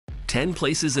10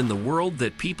 places in the world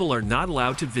that people are not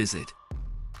allowed to visit.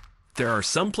 There are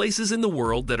some places in the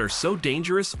world that are so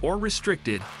dangerous or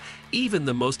restricted, even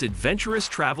the most adventurous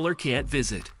traveler can't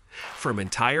visit. From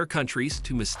entire countries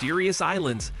to mysterious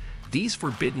islands, these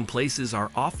forbidden places are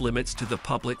off-limits to the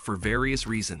public for various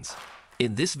reasons.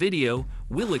 In this video,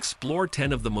 we'll explore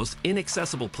 10 of the most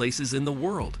inaccessible places in the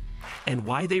world and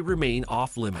why they remain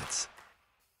off-limits.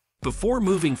 Before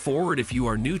moving forward, if you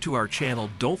are new to our channel,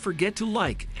 don't forget to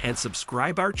like and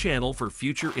subscribe our channel for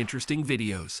future interesting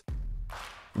videos.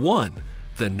 1.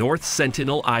 The North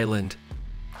Sentinel Island.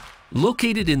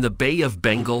 Located in the Bay of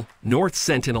Bengal, North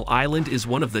Sentinel Island is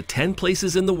one of the 10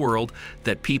 places in the world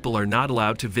that people are not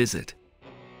allowed to visit.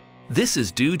 This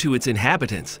is due to its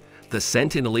inhabitants, the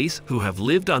Sentinelese, who have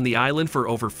lived on the island for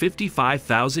over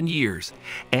 55,000 years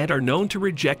and are known to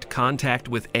reject contact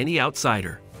with any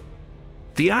outsider.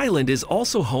 The island is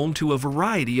also home to a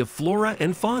variety of flora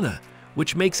and fauna,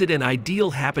 which makes it an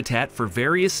ideal habitat for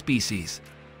various species.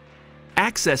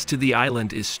 Access to the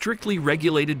island is strictly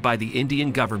regulated by the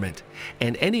Indian government,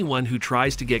 and anyone who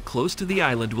tries to get close to the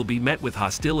island will be met with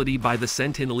hostility by the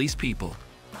Sentinelese people.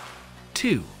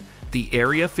 2. The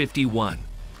Area 51.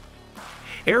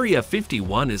 Area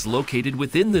 51 is located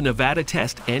within the Nevada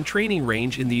Test and Training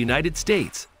Range in the United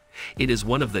States. It is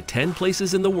one of the 10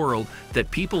 places in the world that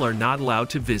people are not allowed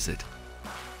to visit.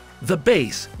 The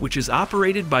base, which is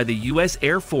operated by the U.S.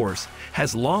 Air Force,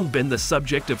 has long been the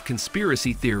subject of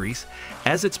conspiracy theories,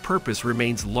 as its purpose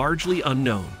remains largely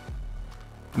unknown.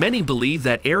 Many believe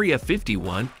that Area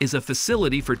 51 is a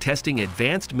facility for testing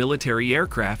advanced military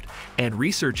aircraft and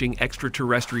researching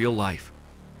extraterrestrial life.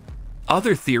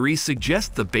 Other theories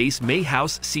suggest the base may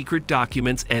house secret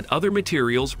documents and other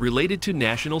materials related to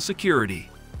national security.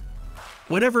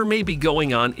 Whatever may be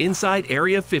going on inside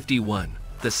Area 51,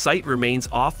 the site remains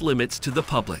off-limits to the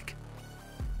public.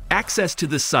 Access to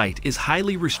the site is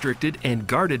highly restricted and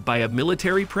guarded by a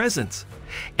military presence.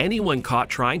 Anyone caught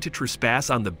trying to trespass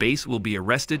on the base will be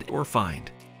arrested or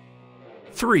fined.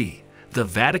 3. The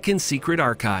Vatican Secret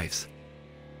Archives.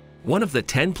 One of the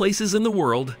 10 places in the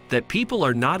world that people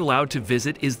are not allowed to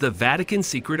visit is the Vatican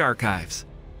Secret Archives.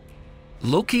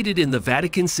 Located in the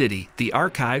Vatican City, the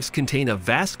archives contain a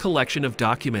vast collection of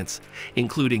documents,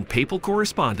 including papal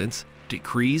correspondence,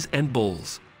 decrees, and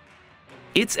bulls.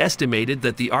 It's estimated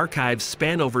that the archives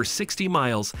span over 60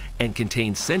 miles and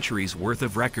contain centuries worth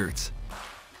of records.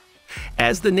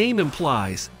 As the name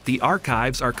implies, the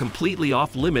archives are completely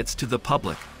off-limits to the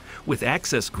public, with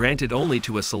access granted only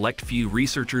to a select few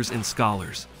researchers and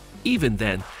scholars. Even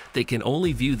then, they can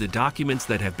only view the documents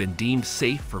that have been deemed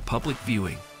safe for public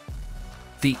viewing.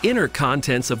 The inner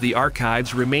contents of the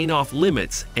archives remain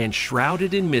off-limits and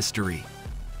shrouded in mystery.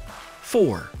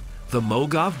 4. The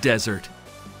Mojave Desert.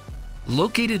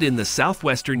 Located in the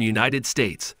southwestern United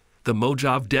States, the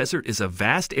Mojave Desert is a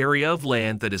vast area of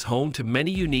land that is home to many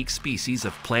unique species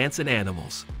of plants and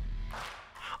animals.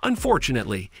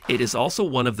 Unfortunately, it is also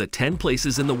one of the 10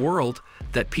 places in the world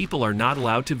that people are not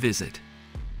allowed to visit.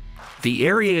 The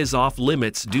area is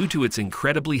off-limits due to its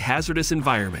incredibly hazardous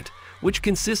environment, which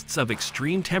consists of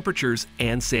extreme temperatures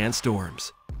and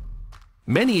sandstorms.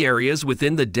 Many areas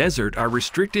within the desert are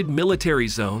restricted military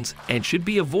zones and should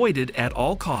be avoided at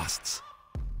all costs.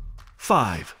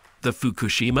 5. The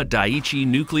Fukushima Daiichi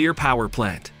Nuclear Power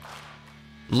Plant.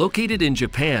 Located in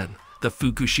Japan, the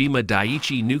Fukushima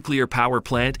Daiichi Nuclear Power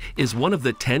Plant is one of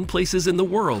the 10 places in the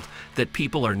world that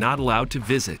people are not allowed to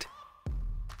visit.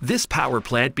 This power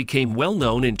plant became well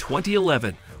known in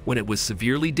 2011 when it was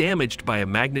severely damaged by a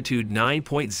magnitude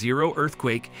 9.0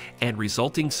 earthquake and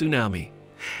resulting tsunami.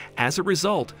 As a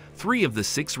result, 3 of the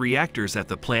 6 reactors at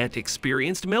the plant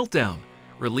experienced meltdown,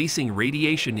 releasing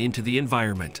radiation into the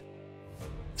environment.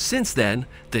 Since then,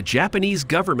 the Japanese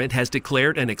government has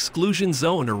declared an exclusion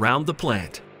zone around the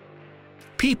plant.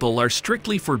 People are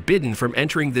strictly forbidden from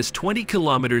entering this 20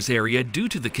 kilometers area due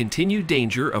to the continued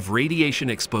danger of radiation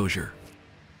exposure.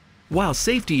 While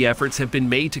safety efforts have been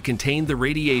made to contain the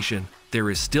radiation, there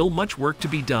is still much work to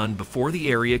be done before the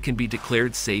area can be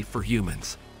declared safe for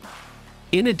humans.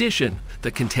 In addition,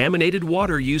 the contaminated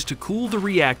water used to cool the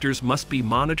reactors must be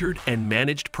monitored and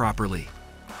managed properly.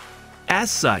 As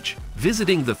such,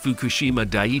 visiting the Fukushima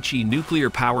Daiichi Nuclear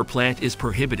Power Plant is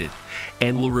prohibited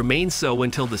and will remain so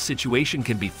until the situation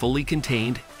can be fully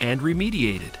contained and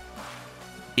remediated.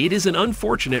 It is an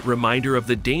unfortunate reminder of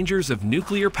the dangers of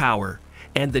nuclear power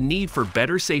and the need for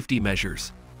better safety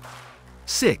measures.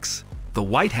 6. The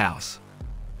White House.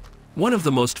 One of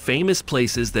the most famous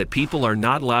places that people are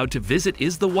not allowed to visit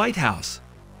is the White House.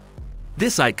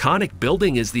 This iconic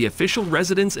building is the official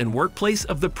residence and workplace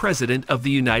of the President of the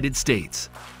United States.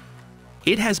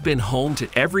 It has been home to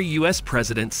every U.S.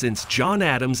 president since John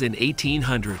Adams in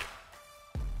 1800.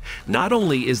 Not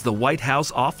only is the White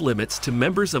House off-limits to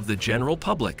members of the general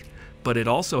public, but it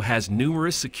also has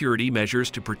numerous security measures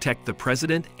to protect the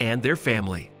president and their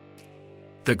family.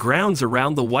 The grounds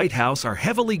around the White House are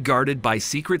heavily guarded by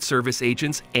Secret Service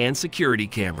agents and security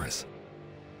cameras.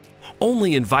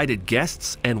 Only invited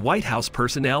guests and White House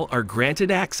personnel are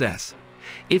granted access.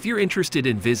 If you're interested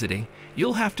in visiting,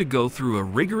 you'll have to go through a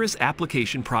rigorous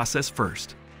application process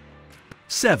first.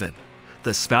 7.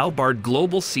 The Svalbard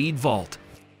Global Seed Vault.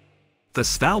 The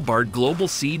Svalbard Global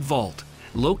Seed Vault,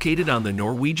 located on the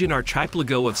Norwegian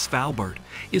archipelago of Svalbard,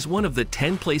 is one of the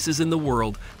 10 places in the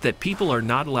world that people are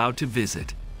not allowed to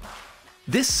visit.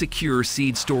 This secure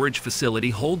seed storage facility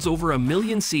holds over 1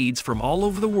 million seeds from all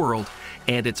over the world,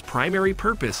 and its primary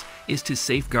purpose is to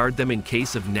safeguard them in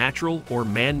case of natural or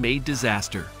man-made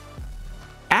disaster.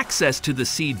 Access to the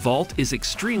seed vault is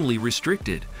extremely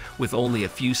restricted, with only a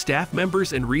few staff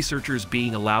members and researchers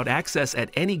being allowed access at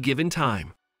any given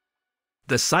time.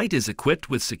 The site is equipped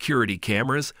with security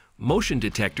cameras, motion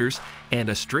detectors, and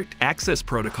a strict access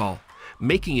protocol,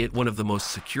 making it one of the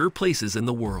most secure places in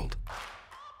the world.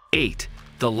 8.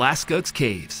 The Lascaux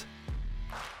Caves.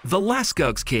 The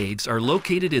Lascaux Caves are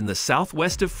located in the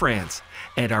southwest of France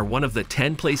and are one of the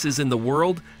 10 places in the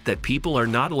world that people are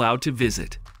not allowed to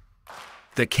visit.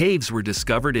 The caves were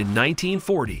discovered in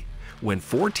 1940 when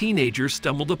 4 teenagers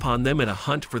stumbled upon them in a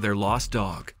hunt for their lost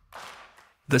dog.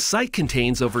 The site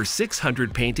contains over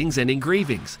 600 paintings and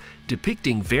engravings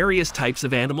depicting various types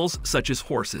of animals such as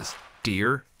horses,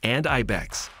 deer, and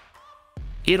ibex.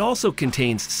 It also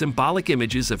contains symbolic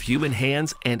images of human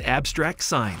hands and abstract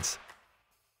signs.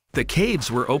 The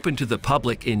caves were opened to the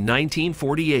public in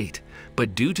 1948,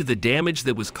 but due to the damage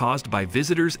that was caused by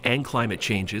visitors and climate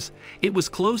changes, it was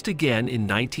closed again in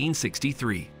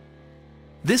 1963.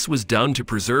 This was done to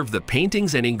preserve the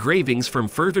paintings and engravings from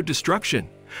further destruction.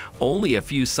 Only a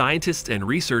few scientists and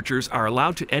researchers are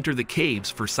allowed to enter the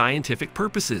caves for scientific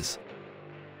purposes.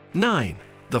 9.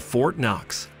 The Fort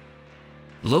Knox.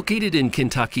 Located in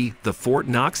Kentucky, the Fort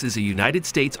Knox is a United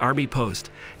States Army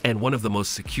post and one of the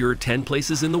most secure 10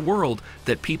 places in the world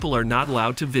that people are not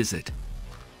allowed to visit.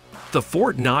 The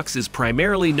Fort Knox is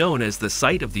primarily known as the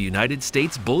site of the United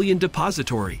States Bullion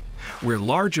Depository, where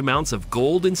large amounts of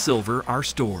gold and silver are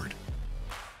stored.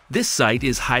 This site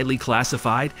is highly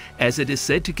classified as it is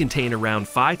said to contain around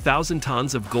 5,000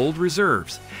 tons of gold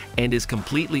reserves and is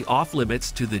completely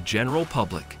off-limits to the general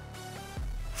public.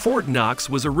 Fort Knox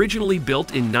was originally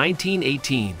built in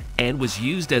 1918 and was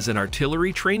used as an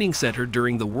artillery training center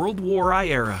during the World War I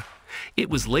era. It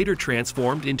was later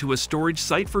transformed into a storage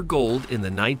site for gold in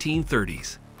the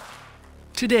 1930s.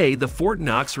 Today, the Fort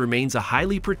Knox remains a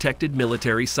highly protected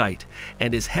military site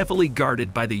and is heavily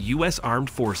guarded by the U.S.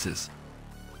 Armed Forces.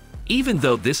 Even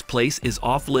though this place is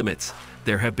off-limits,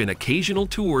 there have been occasional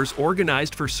tours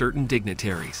organized for certain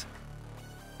dignitaries.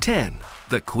 10.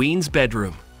 The Queen's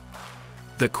Bedroom.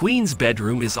 The Queen's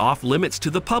Bedroom is off-limits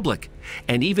to the public,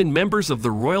 and even members of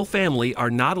the royal family are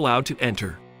not allowed to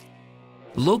enter.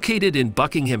 Located in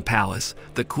Buckingham Palace,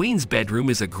 the Queen's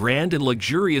Bedroom is a grand and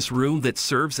luxurious room that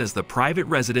serves as the private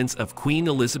residence of Queen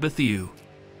Elizabeth II.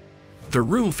 The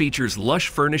room features lush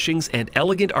furnishings and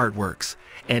elegant artworks,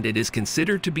 and it is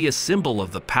considered to be a symbol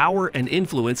of the power and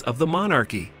influence of the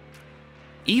monarchy.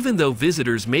 Even though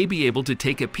visitors may be able to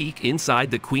take a peek inside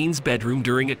the Queen's Bedroom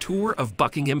during a tour of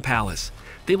Buckingham Palace,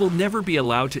 they will never be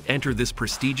allowed to enter this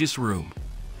prestigious room.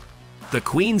 The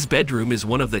Queen's Bedroom is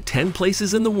one of the 10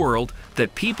 places in the world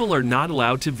that people are not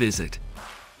allowed to visit.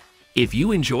 If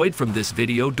you enjoyed from this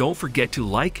video, don't forget to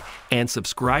like and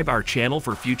subscribe our channel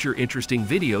for future interesting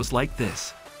videos like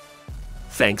this.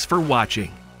 Thanks for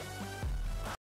watching.